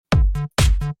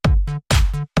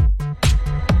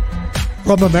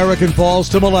From American Falls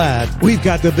to Malad, we've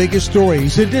got the biggest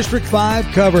stories in District 5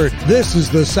 covered. This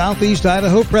is the Southeast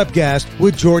Idaho Prepcast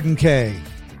with Jordan Kaye.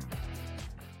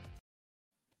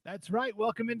 That's right.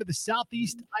 Welcome into the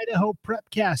Southeast Idaho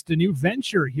Prepcast, a new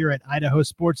venture here at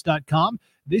idahosports.com.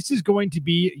 This is going to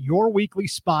be your weekly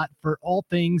spot for all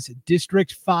things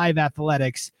District 5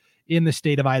 athletics in the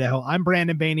state of Idaho. I'm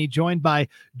Brandon Bainey, joined by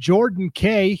Jordan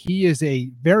Kaye. He is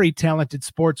a very talented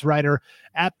sports writer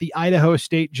at the Idaho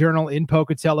State Journal in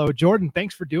Pocatello. Jordan,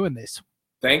 thanks for doing this.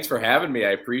 Thanks for having me.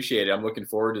 I appreciate it. I'm looking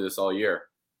forward to this all year.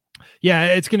 Yeah,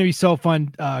 it's going to be so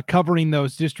fun covering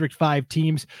those District 5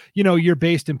 teams. You know, you're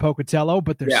based in Pocatello,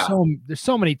 but there's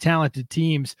so many talented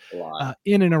teams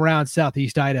in and around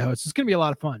Southeast Idaho. So it's going to be a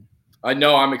lot of fun. I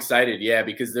know, I'm excited. Yeah,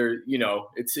 because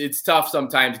it's tough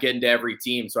sometimes getting to every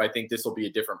team. So I think this will be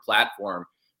a different platform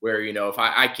where, if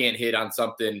I can't hit on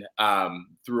something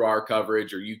through our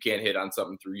coverage, or you can't hit on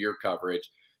something through your coverage,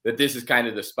 that this is kind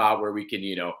of the spot where we can,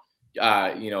 hit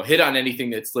on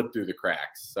anything that slipped through the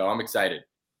cracks. So I'm excited.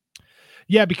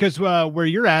 Yeah, because where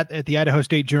you're at the Idaho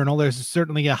State Journal, there's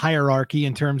certainly a hierarchy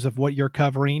in terms of what you're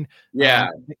covering. Yeah.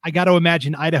 I got to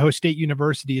imagine Idaho State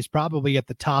University is probably at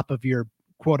the top of your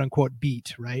quote unquote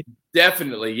beat, right?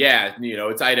 Definitely. Yeah.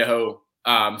 It's Idaho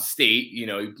State,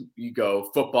 you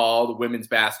go football, the women's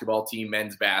basketball team,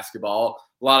 men's basketball.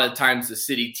 A lot of times the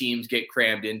city teams get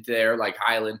crammed into there, like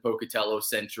Highland, Pocatello,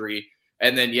 Century.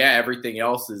 And then, everything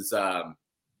else is,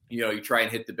 you try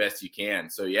and hit the best you can.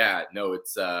 So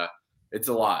it's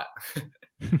a lot.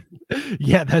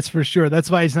 Yeah, that's for sure. That's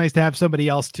why it's nice to have somebody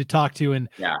else to talk to and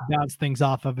bounce things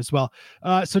off of as well.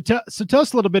 So tell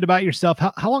us a little bit about yourself.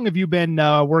 How long have you been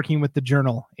working with the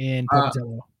Journal in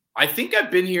Pocatello? I think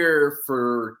I've been here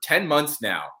for 10 months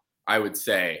now, I would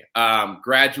say.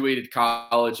 Graduated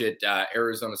college at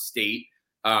Arizona State.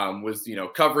 Was,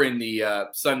 covering the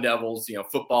Sun Devils,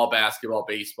 football, basketball,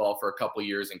 baseball for a couple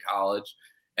years in college.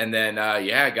 And then,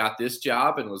 I got this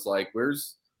job and was like,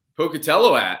 where's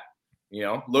Pocatello at?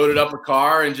 Loaded up a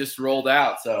car and just rolled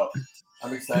out. So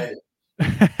I'm excited.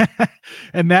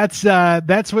 And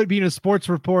that's what being a sports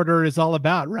reporter is all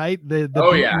about, right? You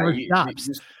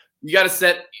got to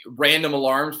set random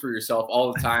alarms for yourself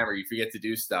all the time, or you forget to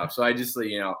do stuff. So I just,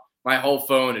 my whole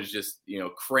phone is just,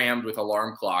 crammed with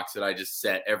alarm clocks that I just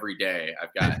set every day.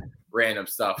 I've got random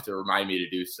stuff to remind me to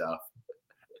do stuff.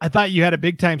 I thought you had a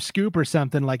big time scoop or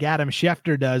something like Adam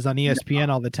Schefter does on ESPN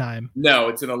all the time. No,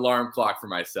 it's an alarm clock for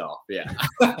myself. Yeah.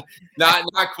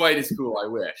 not quite as cool. I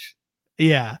wish.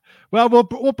 Yeah. Well,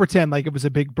 we'll pretend like it was a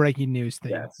big breaking news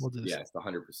thing. Yes,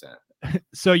 100%.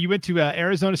 So you went to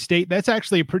Arizona State. That's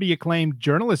actually a pretty acclaimed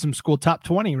journalism school, top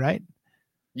 20, right?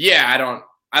 Yeah.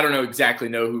 I don't exactly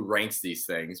know who ranks these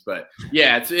things, but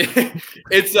yeah,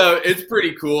 it's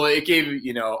pretty cool. It gave,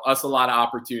 us a lot of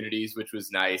opportunities, which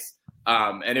was nice.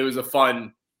 And it was a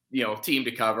fun, team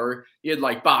to cover. You had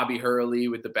like Bobby Hurley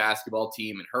with the basketball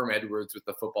team and Herm Edwards with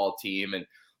the football team. And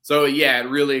so, it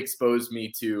really exposed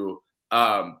me to,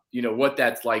 what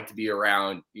that's like to be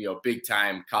around, big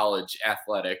time college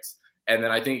athletics. And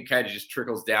then I think it kind of just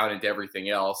trickles down into everything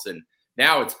else. And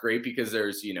now it's great because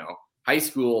there's, high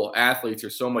school athletes are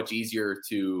so much easier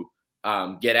to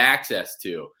get access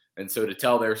to. And so to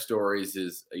tell their stories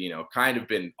is, kind of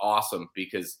been awesome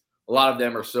because a lot of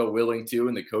them are so willing to,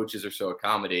 and the coaches are so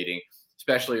accommodating,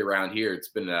 especially around here. It's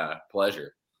been a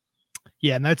pleasure.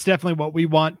 Yeah, and that's definitely what we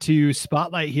want to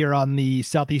spotlight here on the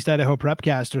Southeast Idaho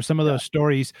Prepcast, or some of those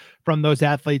stories from those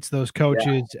athletes, those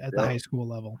coaches at the high school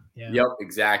level. Yeah. Yep,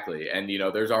 exactly. And,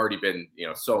 there's already been,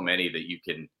 so many that you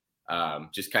can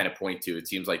just kind of point to. It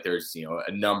seems like there's,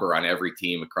 a number on every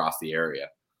team across the area.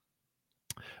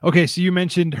 Okay, so you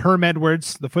mentioned Herm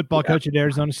Edwards, the football coach at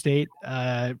Arizona State,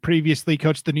 previously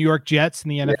coached the New York Jets in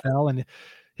the NFL, and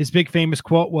his big famous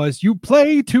quote was, "You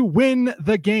play to win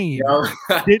the game."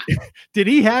 Did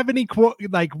he have any quote?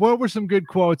 Like, what were some good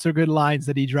quotes or good lines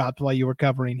that he dropped while you were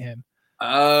covering him?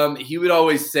 He would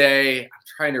always say, I'm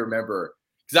trying to remember,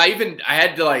 because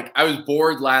I was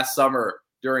bored last summer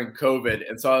during COVID,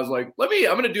 and so I was like,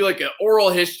 I'm gonna do like an oral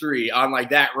history on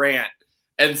like that rant.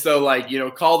 And so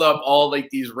called up all like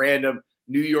these random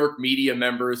New York media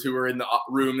members who were in the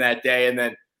room that day. And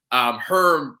then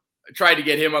Herm tried to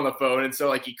get him on the phone. And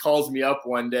so he calls me up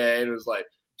one day and was like,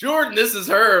 "Jordan, this is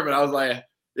Herm." And I was like,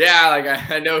 "Yeah,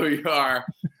 I know who you are.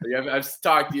 I've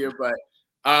talked to you." But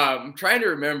I'm trying to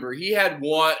remember. He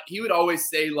would always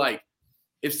say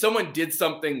if someone did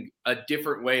something a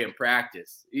different way in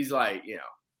practice, he's like,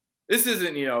 this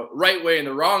isn't, right way and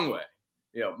the wrong way.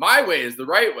 My way is the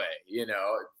right way,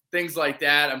 things like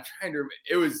that. I'm trying to,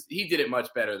 he did it much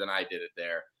better than I did it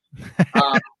there.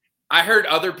 I heard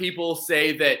other people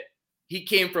say that he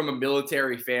came from a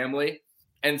military family.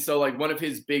 And so like one of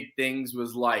his big things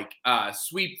was like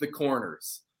sweep the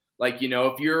corners. Like,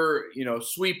 if you're,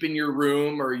 sweeping your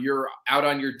room or you're out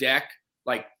on your deck,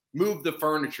 like move the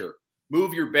furniture,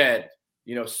 move your bed,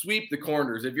 sweep the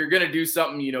corners. If you're going to do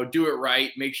something, do it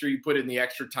right. Make sure you put in the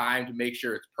extra time to make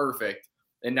sure it's perfect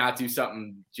and not do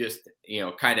something just,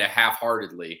 kind of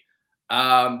half-heartedly.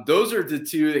 Those are the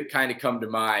two that kind of come to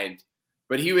mind.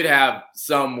 But he would have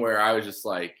some where I was just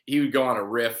like, he would go on a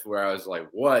riff where I was like,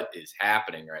 what is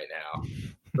happening right now?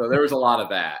 So there was a lot of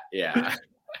that. Yeah.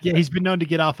 Yeah, he's been known to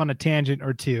get off on a tangent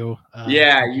or two.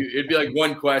 It'd be like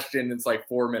one question. It's like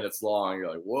 4 minutes long. You're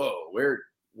like, whoa,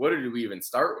 what did we even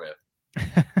start with?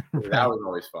 Right. That was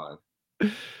always fun.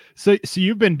 So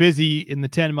you've been busy in the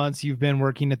 10 months you've been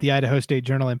working at the Idaho State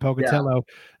Journal in Pocatello.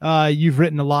 Yeah. You've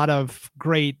written a lot of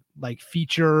great like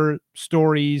feature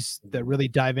stories that really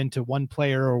dive into one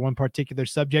player or one particular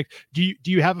subject. Do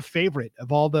you have a favorite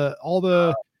of all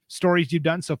the stories you've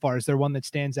done so far? Is there one that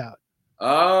stands out?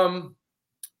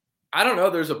 I don't know.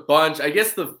 There's a bunch. I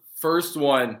guess the first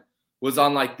one was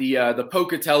on like the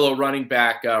Pocatello running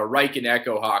back, Reichen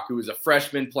Echohawk, who was a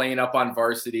freshman playing up on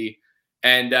varsity,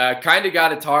 and kind of got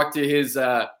to talk to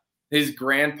his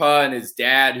grandpa and his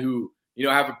dad, who,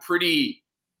 have a pretty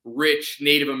rich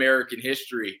Native American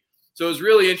history. So it was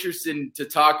really interesting to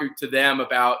talk to them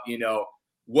about,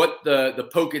 what the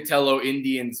Pocatello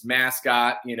Indians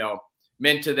mascot,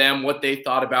 meant to them, what they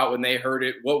thought about when they heard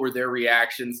it, what were their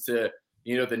reactions to,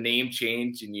 the name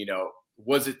change, and,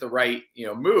 was it the right,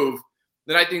 move?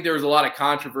 Then I think there was a lot of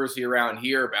controversy around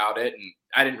here about it. And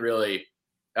I didn't really,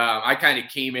 I kind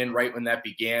of came in right when that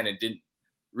began and didn't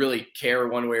really care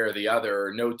one way or the other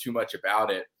or know too much about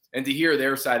it. And to hear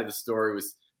their side of the story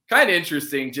was kind of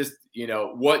interesting, just,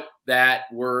 what that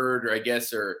word, or I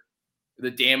guess, or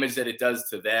the damage that it does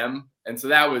to them. And so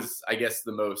that was, I guess,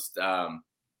 the most, the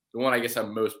one I guess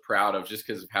I'm most proud of, just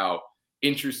because of how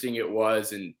interesting it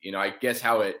was. And, I guess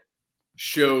how it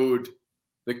showed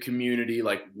the community,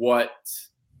 like what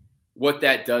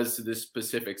that does to this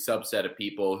specific subset of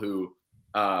people who,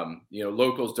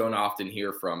 locals don't often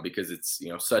hear from, because it's,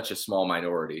 such a small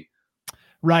minority.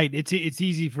 Right. It's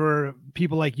easy for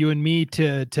people like you and me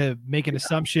to make an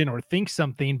assumption or think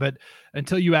something, but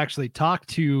until you actually talk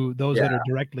to those that are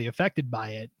directly affected by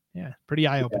it, pretty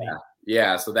eye-opening.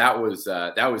 Yeah. So that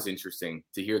was interesting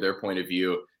to hear their point of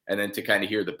view, and then to kind of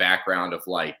hear the background of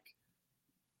like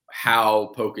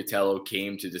how Pocatello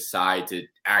came to decide to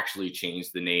actually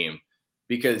change the name.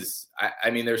 Because I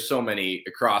mean, there's so many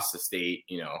across the state,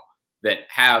 that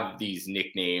have these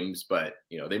nicknames, but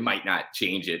they might not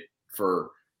change it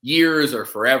for years or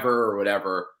forever or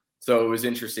whatever. So it was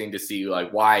interesting to see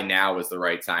like why now was the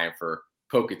right time for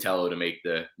Pocatello to make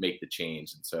the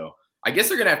change. And so I guess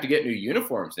they're gonna have to get new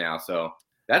uniforms now. So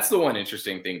that's the one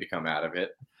interesting thing to come out of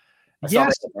it. I saw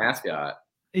the mascot.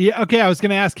 Yeah. Okay. I was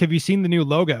gonna ask, have you seen the new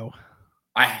logo?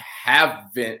 I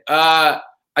haven't. I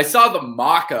saw the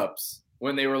mock-ups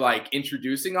when they were like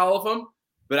introducing all of them,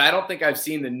 but I don't think I've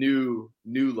seen the new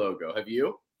logo. Have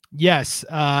you? Yes.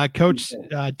 Coach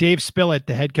Dave Spillett,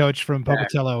 the head coach from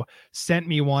Pocatello, sent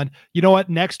me one. You know what?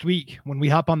 Next week, when we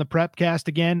hop on the Prepcast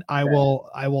again, I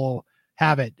will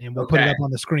have it, and we'll put it up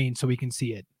on the screen so we can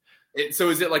see it. So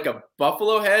is it like a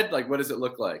buffalo head? Like, what does it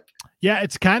look like? Yeah,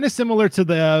 it's kind of similar to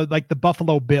the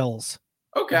Buffalo Bills.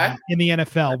 Okay. In the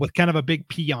NFL, with kind of a big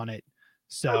P on it.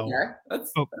 So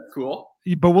that's cool.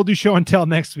 But we'll do show and tell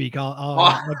next week.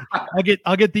 I'll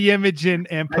get the image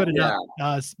and put it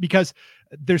up because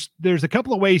there's a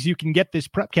couple of ways you can get this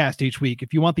Prepcast each week.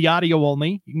 If you want the audio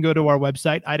only, you can go to our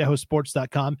website,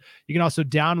 idahosports.com. You can also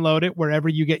download it wherever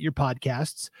you get your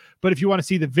podcasts. But if you want to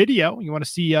see the video, you want to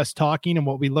see us talking and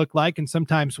what we look like, and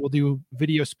sometimes we'll do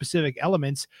video specific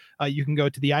elements, you can go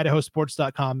to the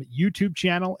idahosports.com YouTube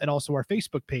channel and also our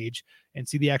Facebook page and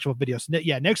see the actual videos.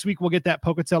 Yeah, next week we'll get that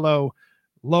Pocatello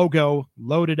logo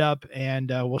loaded up,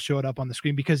 and we'll show it up on the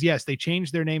screen, because yes, they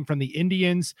changed their name from the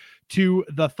Indians to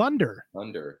the Thunder.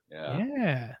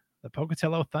 The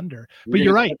Pocatello Thunder. But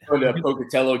you're right. Go to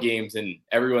Pocatello games and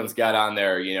everyone's got on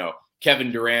their,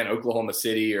 Kevin Durant, Oklahoma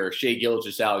City, or Shai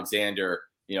Gilgeous-Alexander,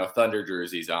 Thunder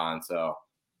jerseys on. So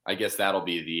I guess that'll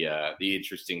be the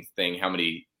interesting thing, how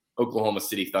many Oklahoma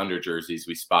City Thunder jerseys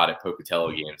we spot at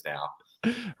Pocatello games now.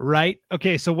 Right.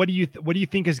 Okay. So what do you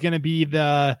think is going to be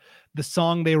the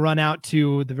song they run out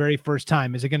to the very first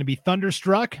time? Is it going to be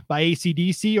Thunderstruck by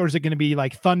AC/DC, or is it going to be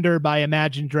like Thunder by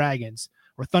Imagine Dragons,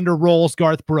 or Thunder Rolls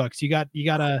Garth Brooks? You got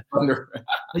a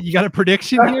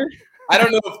prediction here? I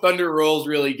don't know if Thunder Rolls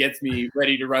really gets me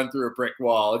ready to run through a brick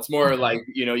wall. It's more like,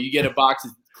 you get a box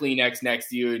of Kleenex next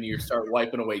to you and you start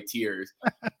wiping away tears.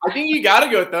 I think you got to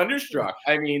go Thunderstruck.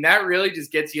 I mean, that really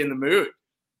just gets you in the mood.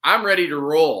 I'm ready to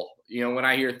roll, when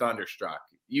I hear Thunderstruck.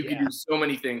 You can do so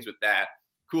many things with that.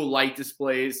 Cool light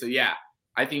displays. So, yeah,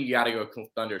 I think you got to go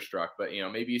Thunderstruck. But,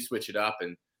 maybe you switch it up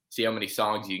and see how many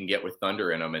songs you can get with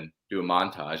thunder in them and do a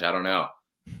montage. I don't know.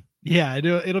 Yeah,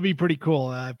 it'll be pretty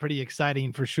cool. Pretty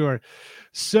exciting for sure.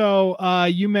 So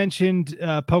you mentioned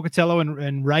Pocatello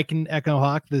and Reichen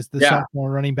Echohawk, the sophomore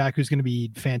running back who's going to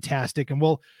be fantastic. And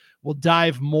we'll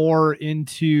dive more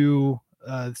into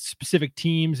specific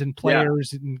teams and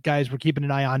players and guys we're keeping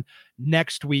an eye on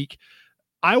next week.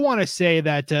 I want to say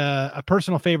that a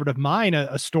personal favorite of mine,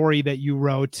 a story that you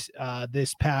wrote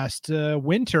this past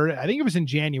winter, I think it was in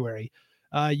January.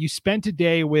 You spent a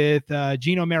day with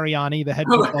Gino Mariani, the head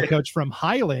football coach from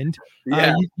Highland.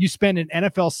 You spent an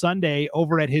NFL Sunday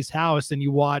over at his house, and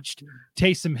you watched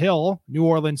Taysom Hill, New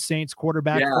Orleans Saints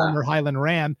quarterback, former Highland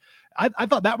Ram. I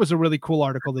thought that was a really cool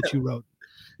article that you wrote.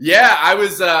 Yeah, I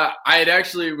was. I had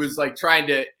actually was like trying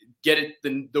to get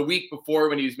it the week before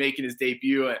when he was making his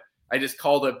debut. I just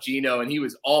called up Gino, and he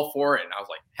was all for it. And I was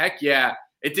like, heck yeah.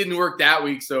 It didn't work that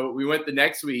week, so we went the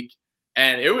next week,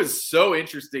 and it was so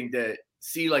interesting to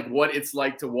see like what it's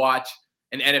like to watch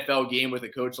an NFL game with a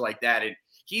coach like that. And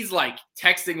he's like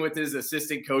texting with his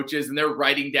assistant coaches and they're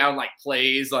writing down like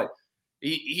plays. Like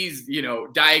he's,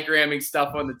 diagramming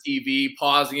stuff on the TV,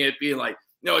 pausing it, being like,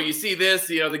 no, you see this,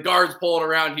 the guard's pulling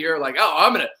around here. Like, oh,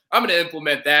 I'm going to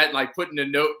implement that. And like putting a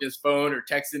note in his phone or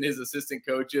texting his assistant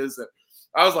coaches. And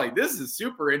I was like, this is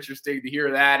super interesting to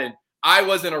hear that. And I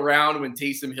wasn't around when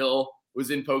Taysom Hill was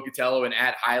in Pocatello and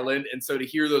at Highland. And so to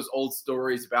hear those old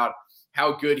stories about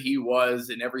how good he was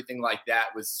and everything like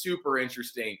that was super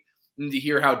interesting. And to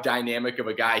hear how dynamic of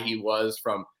a guy he was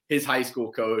from his high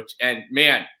school coach. And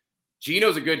man,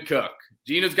 Gino's a good cook.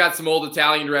 Gino's got some old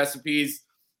Italian recipes.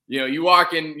 You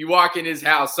walk in his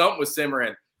house, something was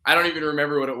simmering. I don't even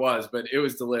remember what it was, but it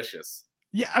was delicious.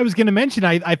 Yeah, I was going to mention.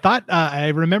 I thought I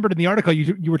remembered in the article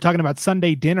you were talking about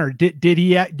Sunday dinner. Did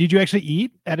you actually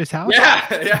eat at his house?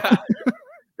 Yeah.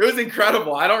 It was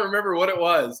incredible. I don't remember what it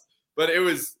was, but it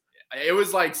was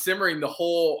like simmering the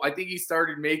whole. I think he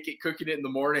started cooking it in the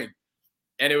morning,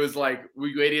 and it was like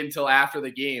we waited until after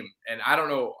the game. And I don't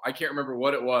know. I can't remember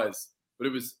what it was, but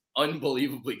it was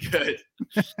unbelievably good,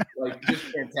 like just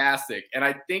fantastic. And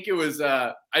I think it was.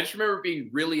 I just remember it being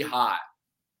really hot.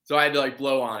 So I had to like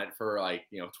blow on it for like,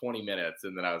 20 minutes.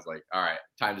 And then I was like, all right,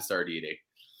 time to start eating.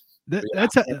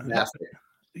 That's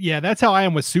how I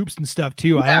am with soups and stuff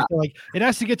too. I have to it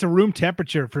has to get to room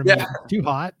temperature for me. It's too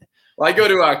hot. Well, I go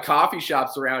to coffee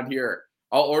shops around here.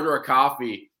 I'll order a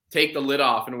coffee, take the lid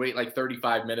off and wait like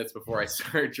 35 minutes before I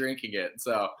start drinking it.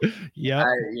 So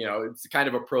it's kind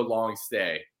of a prolonged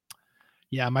stay.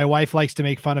 Yeah, my wife likes to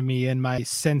make fun of me and my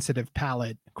sensitive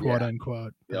palate, quote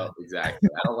unquote. Yeah, exactly.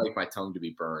 I don't like my tongue to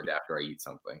be burned after I eat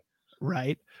something.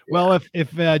 Right. Yeah. Well,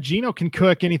 if Gino can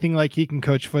cook anything like he can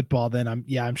coach football, then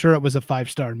I'm sure it was a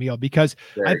 5-star meal because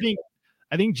I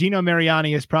think Gino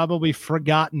Mariani has probably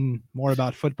forgotten more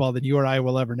about football than you or I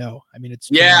will ever know. I mean, it's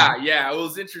yeah. It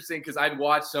was interesting because I'd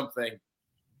watched something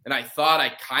and I thought I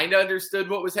kind of understood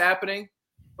what was happening.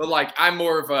 But like, I'm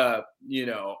more of a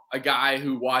guy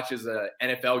who watches a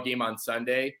NFL game on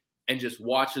Sunday and just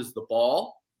watches the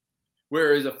ball.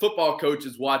 Whereas a football coach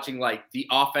is watching like the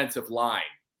offensive line.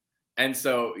 And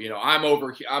so, I'm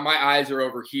over here, my eyes are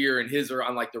over here and his are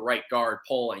on like the right guard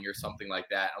pulling or something like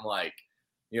that. I'm like,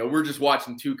 we're just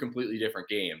watching two completely different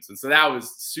games. And so that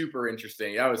was super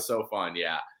interesting. That was so fun.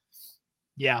 Yeah.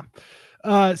 Yeah.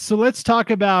 So let's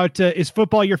talk about, is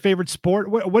football your favorite sport?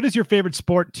 What is your favorite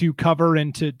sport to cover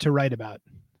and to write about?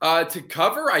 To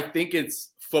cover, I think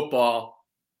it's football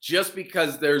just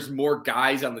because there's more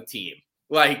guys on the team.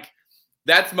 Like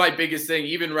that's my biggest thing.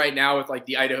 Even right now with like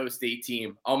the Idaho State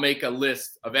team, I'll make a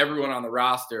list of everyone on the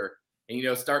roster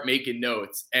and, start making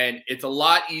notes. And it's a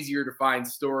lot easier to find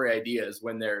story ideas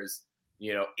when there's,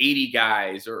 80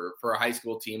 guys or for a high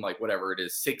school team, like whatever it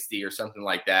is, 60 or something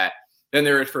like that. Than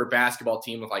there is for a basketball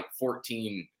team with like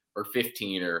 14 or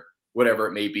 15 or whatever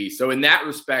it may be. So in that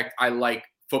respect, I like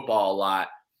football a lot.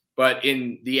 But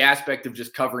in the aspect of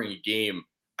just covering a game,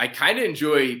 I kind of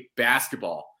enjoy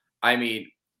basketball. I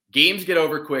mean, games get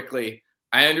over quickly.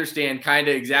 I understand kind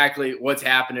of exactly what's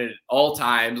happening at all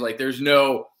times. Like there's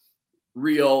no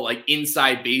real like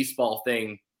inside baseball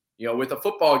thing. With a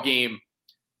football game,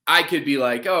 I could be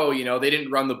like, oh, they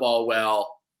didn't run the ball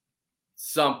well.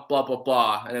 Some blah, blah,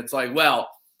 blah. And it's like, well,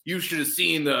 you should have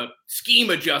seen the scheme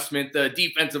adjustment the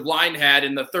defensive line had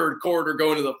in the third quarter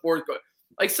going to the fourth quarter.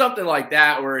 Like something like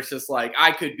that, where it's just like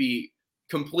I could be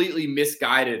completely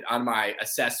misguided on my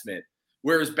assessment.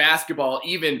 Whereas basketball,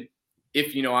 even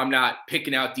if, I'm not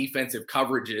picking out defensive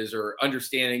coverages or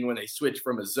understanding when they switch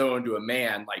from a zone to a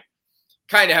man, like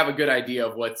kind of have a good idea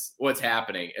of what's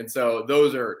happening. And so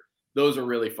those are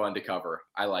really fun to cover.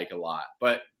 I like a lot.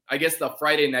 But I guess the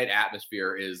Friday night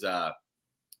atmosphere is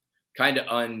kind of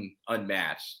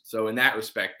unmatched. So in that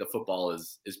respect, the football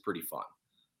is pretty fun.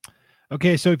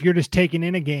 Okay, so if you're just taking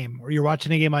in a game or you're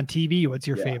watching a game on TV, what's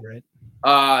your favorite?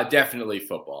 Definitely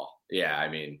football. Yeah, I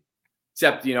mean,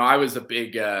 except I was a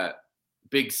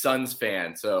big Suns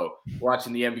fan, so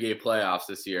watching the NBA playoffs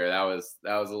this year, that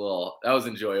was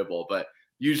enjoyable. But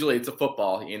usually it's a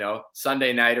football.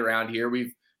 Sunday night around here,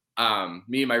 we've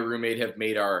me and my roommate have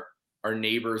made our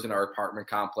neighbors in our apartment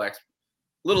complex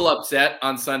a little upset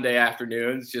on Sunday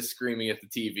afternoons, just screaming at the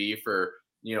TV for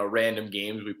random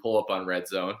games we pull up on Red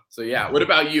Zone. So yeah, what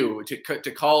about you?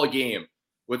 To call a game,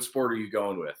 what sport are you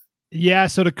going with? Yeah,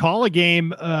 so to call a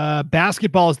game,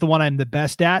 basketball is the one I'm the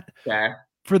best at. Okay.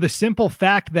 For the simple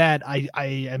fact that I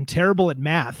am terrible at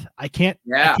math. I can't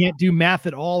do math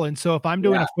at all. And so if I'm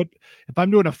doing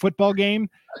a football game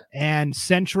and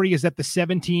Century is at the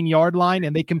 17-yard line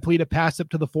and they complete a pass up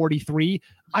to the 43,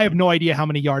 I have no idea how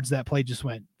many yards that play just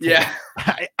went. Yeah.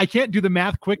 I can't do the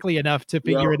math quickly enough to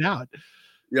figure it out.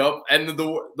 Yep. And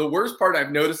the worst part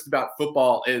I've noticed about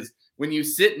football is when you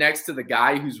sit next to the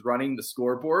guy who's running the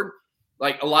scoreboard,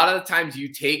 like a lot of the times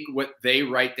you take what they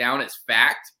write down as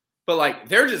fact, but like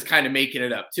they're just kind of making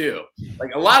it up too.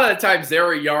 Like a lot of the times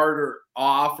they're a yard or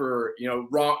off or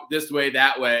wrong this way,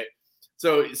 that way.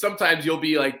 So sometimes you'll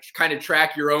be like kind of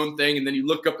track your own thing, and then you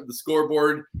look up at the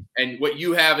scoreboard and what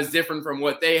you have is different from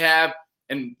what they have,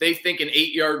 and they think an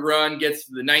 8-yard run gets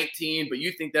to the 19, but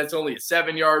you think that's only a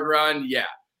 7-yard run. Yeah.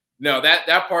 No,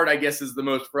 that part I guess is the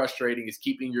most frustrating, is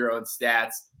keeping your own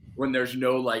stats when there's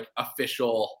no like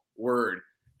official word.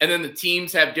 And then the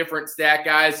teams have different stat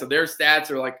guys, so their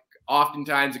stats are like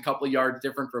oftentimes a couple of yards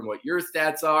different from what your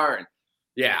stats are. And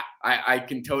yeah, I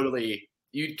can totally,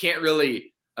 you can't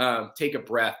really take a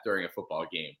breath during a football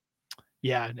game.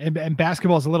 Yeah, and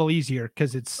basketball is a little easier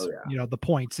because it's the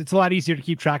points. It's a lot easier to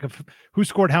keep track of who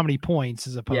scored how many points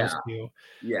as opposed to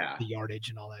the yardage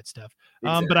and all that stuff.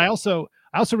 Exactly. But I also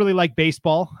really like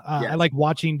baseball. I like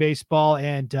watching baseball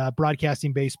and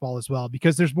broadcasting baseball as well,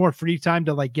 because there's more free time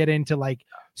to like get into like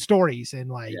stories and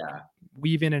like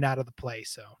weave in and out of the play.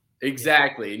 So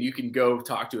exactly, and you can go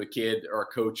talk to a kid or a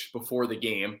coach before the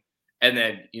game, and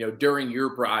then during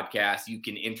your broadcast you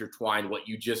can intertwine what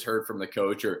you just heard from the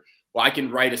coach, or I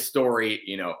can write a story,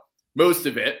 most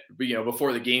of it,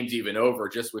 before the game's even over,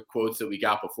 just with quotes that we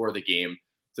got before the game.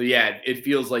 So yeah, it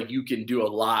feels like you can do a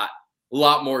lot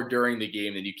more during the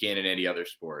game than you can in any other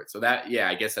sport. So that,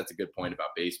 I guess that's a good point about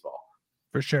baseball.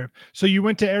 For sure. So you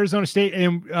went to Arizona State,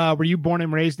 and were you born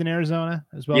and raised in Arizona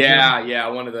as well? Yeah,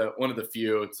 one of the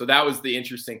few. So that was the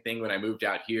interesting thing when I moved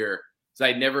out here, because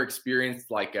I'd never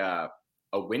experienced like a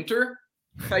winter,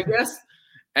 I guess.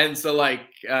 And so like,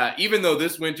 even though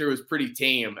this winter was pretty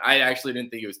tame, I actually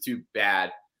didn't think it was too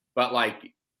bad, but like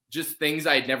just things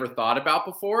I'd never thought about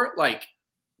before. Like,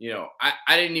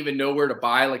 I didn't even know where to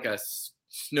buy like a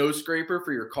snow scraper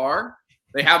for your car.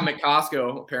 They have them at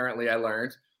Costco, apparently, I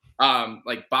learned.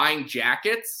 Like buying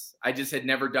jackets, I just had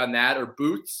never done that, or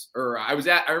boots, or I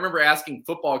remember asking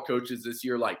football coaches this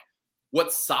year, like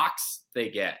what socks they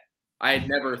get. I had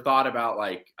never thought about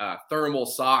like thermal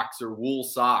socks or wool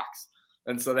socks.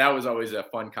 And so that was always a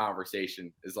fun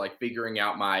conversation, is like figuring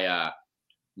out my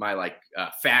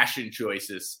fashion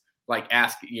choices, like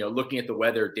looking at the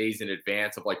weather days in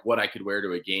advance of like what I could wear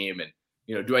to a game,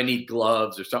 and do I need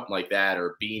gloves or something like that,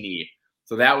 or a beanie.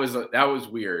 So that was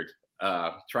weird,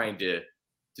 trying to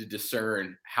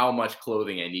discern how much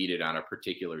clothing I needed on a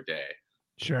particular day.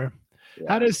 Sure.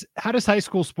 Yeah. How does high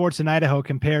school sports in Idaho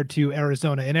compare to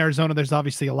Arizona? In Arizona, there's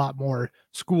obviously a lot more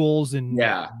schools and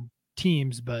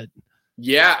teams, but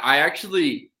yeah, I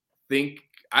actually think,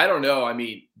 I don't know. I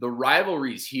mean, the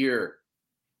rivalries here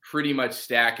pretty much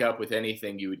stack up with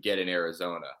anything you would get in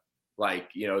Arizona. Like,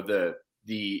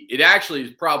 it actually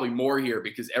is probably more here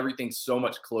because everything's so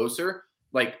much closer.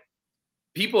 Like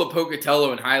people at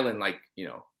Pocatello and Highland, like,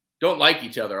 don't like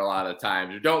each other a lot of the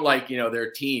times, or don't like, their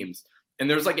teams. And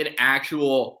there's like an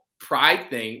actual pride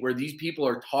thing where these people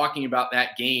are talking about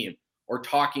that game or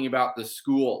talking about the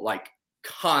school like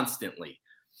constantly,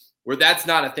 where that's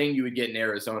not a thing you would get in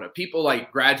Arizona. People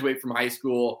like graduate from high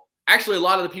school. Actually, a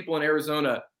lot of the people in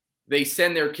Arizona, they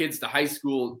send their kids to high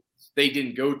school they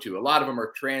didn't go to. A lot of them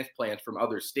are transplants from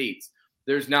other states.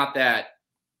 There's not that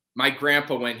my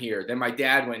grandpa went here, then my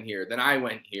dad went here, then I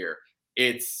went here.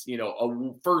 It's,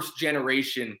 a first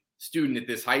generation student at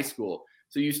this high school.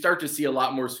 So you start to see a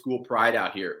lot more school pride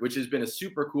out here, which has been a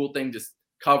super cool thing to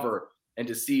cover and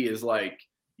to see. Is like,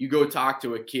 you go talk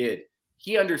to a kid,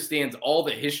 he understands all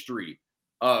the history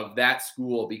of that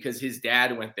school because his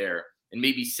dad went there and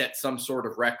maybe set some sort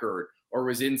of record or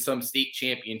was in some state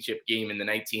championship game in the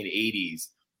 1980s.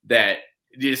 That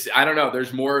just, I don't know,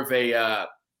 there's more of a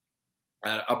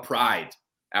pride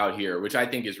out here, which I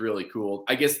think is really cool.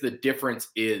 I guess the difference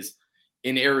is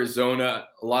in Arizona,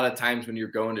 a lot of times when you're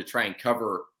going to try and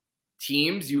cover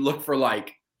teams, you look for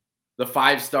like the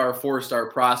 5-star,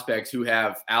 4-star prospects who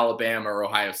have Alabama or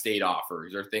Ohio State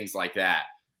offers or things like that.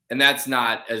 And that's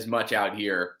not as much out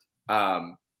here.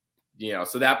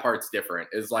 So that part's different.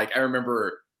 Is like, I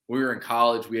remember when we were in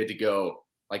college, we had to go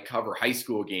like cover high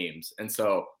school games. And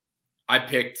so I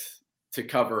picked to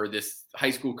cover this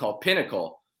high school called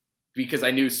Pinnacle because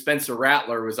I knew Spencer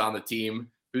Rattler was on the team,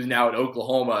 who's now at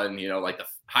Oklahoma and, like the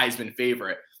Heisman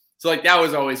favorite. So like, that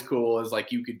was always cool, is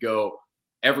like, you could go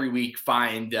every week,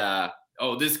 find,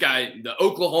 this guy, the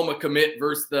Oklahoma commit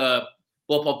versus the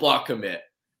blah, blah, blah commit.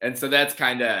 And so that's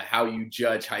kind of how you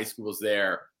judge high schools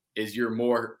there, is you're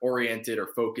more oriented or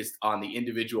focused on the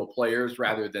individual players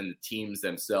rather than the teams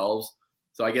themselves.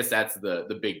 So I guess that's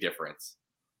the big difference.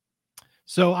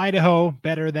 So Idaho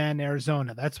better than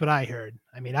Arizona. That's what I heard.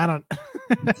 I mean, I don't.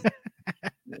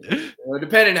 Well,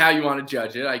 depending on how you want to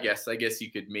judge it, I guess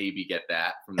you could maybe get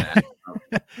that from that.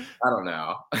 I don't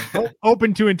know.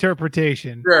 Open to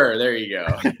interpretation. Sure, there you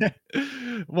go.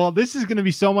 Well, this is going to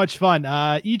be so much fun.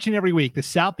 Each and every week, the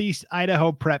Southeast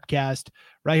Idaho Prepcast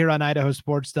right here on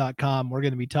idahosports.com. We're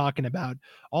going to be talking about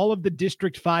all of the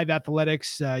District 5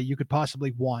 athletics you could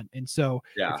possibly want. And so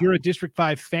if you're a District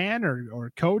 5 fan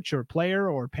or coach or player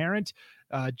or parent,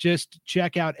 just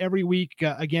check out every week.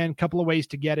 Again, a couple of ways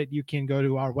to get it. You can go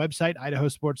to our website,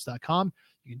 idahosports.com.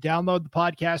 You can download the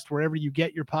podcast wherever you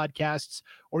get your podcasts,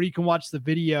 or you can watch the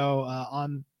video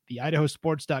on the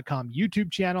idahosports.com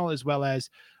YouTube channel, as well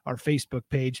as our Facebook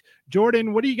page.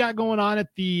 Jordan, what do you got going on at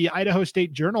the Idaho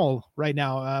State Journal right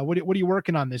now? What are you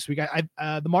working on this week?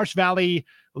 The Marsh Valley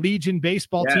Legion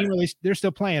baseball team, they're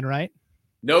still playing, right?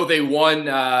 No, they won.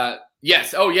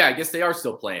 Yes. Oh, yeah. I guess they are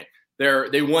still playing.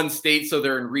 They won state, so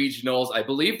they're in regionals. I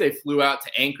believe they flew out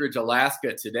to Anchorage,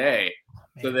 Alaska today.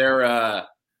 So they're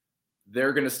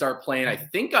going to start playing, I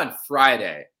think, on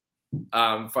Friday,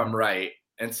 if I'm right.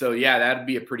 And so, that'd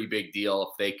be a pretty big deal if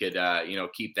they could,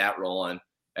 keep that rolling.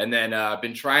 And then I've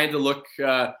been trying to look.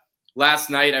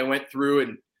 Last night I went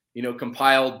through and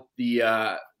compiled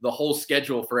the whole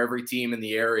schedule for every team in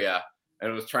the area,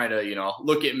 and was trying to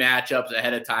look at matchups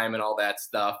ahead of time and all that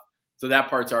stuff. So that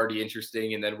part's already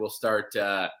interesting. And then we'll start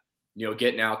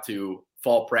getting out to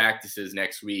fall practices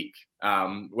next week.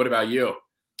 What about you?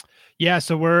 Yeah,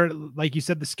 so we're, like you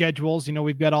said, the schedules,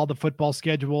 we've got all the football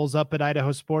schedules up at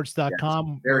idahosports.com.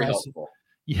 Yes, very helpful.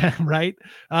 Yeah, right.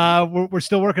 We're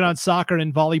still working on soccer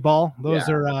and volleyball. Those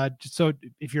are so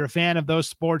if you're a fan of those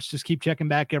sports, just keep checking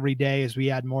back every day as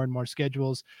we add more and more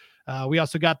schedules. We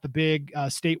also got the big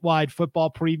statewide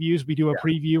football previews. We do a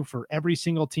preview for every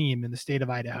single team in the state of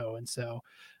Idaho. And so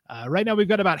right now we've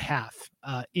got about half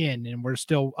in, and we're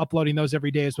still uploading those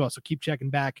every day as well. So keep checking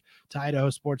back to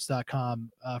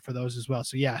idahosports.com for those as well.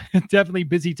 So definitely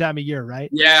busy time of year, right?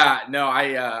 Yeah, no,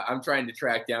 I'm trying to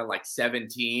track down like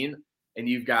 17, and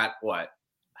you've got what,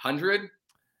 100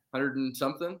 and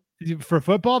something? For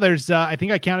football, there's I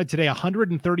think I counted today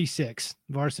 136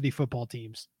 varsity football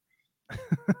teams.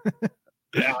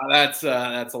 Yeah, that's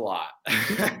a lot.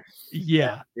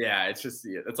 Yeah, it's just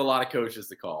it's a lot of coaches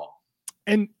to call.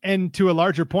 And to a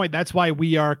larger point, that's why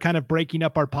we are kind of breaking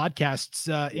up our podcasts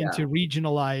into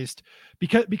regionalized,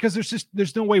 because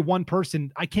there's no way one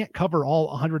person, I can't cover all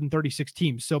 136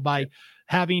 teams. So by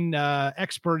having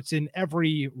experts in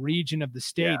every region of the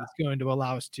state, it's going to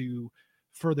allow us to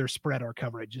further spread our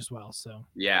coverage as well. So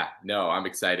I'm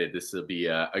excited. This will be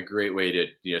a great way to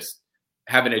just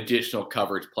have an additional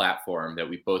coverage platform that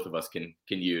both of us can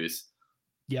use.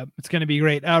 Yep, it's going to be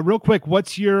great. Real quick,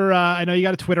 what's your I know you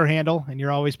got a Twitter handle and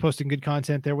you're always posting good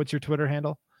content there. What's your Twitter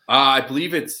handle? I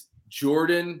believe it's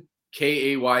Jordan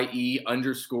Kaye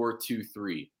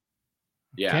 _23.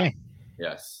 Yeah. Okay.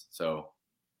 Yes. So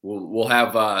we'll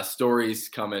have stories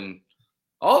coming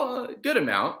all good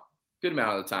amount of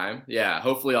the time. Yeah.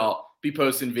 Hopefully I'll be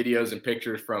posting videos and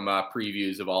pictures from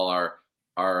previews of all our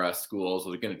schools.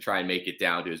 We're going to try and make it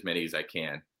down to as many as I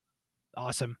can.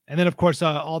 Awesome. And then, of course,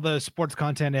 all the sports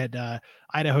content at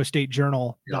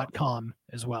idahostatejournal.com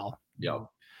as well. Yep.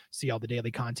 See all the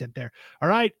daily content there. All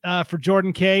right. For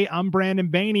Jordan Kaye, I'm Brandon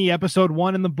Bainey, episode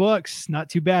 1 in the books. Not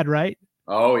too bad, right?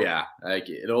 Oh, yeah. It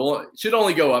should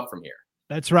only go up from here.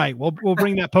 That's right. We'll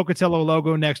bring that Pocatello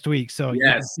logo next week. So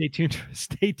yes.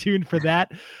 Stay tuned for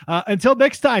that. Until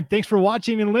next time, thanks for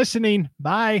watching and listening.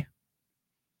 Bye.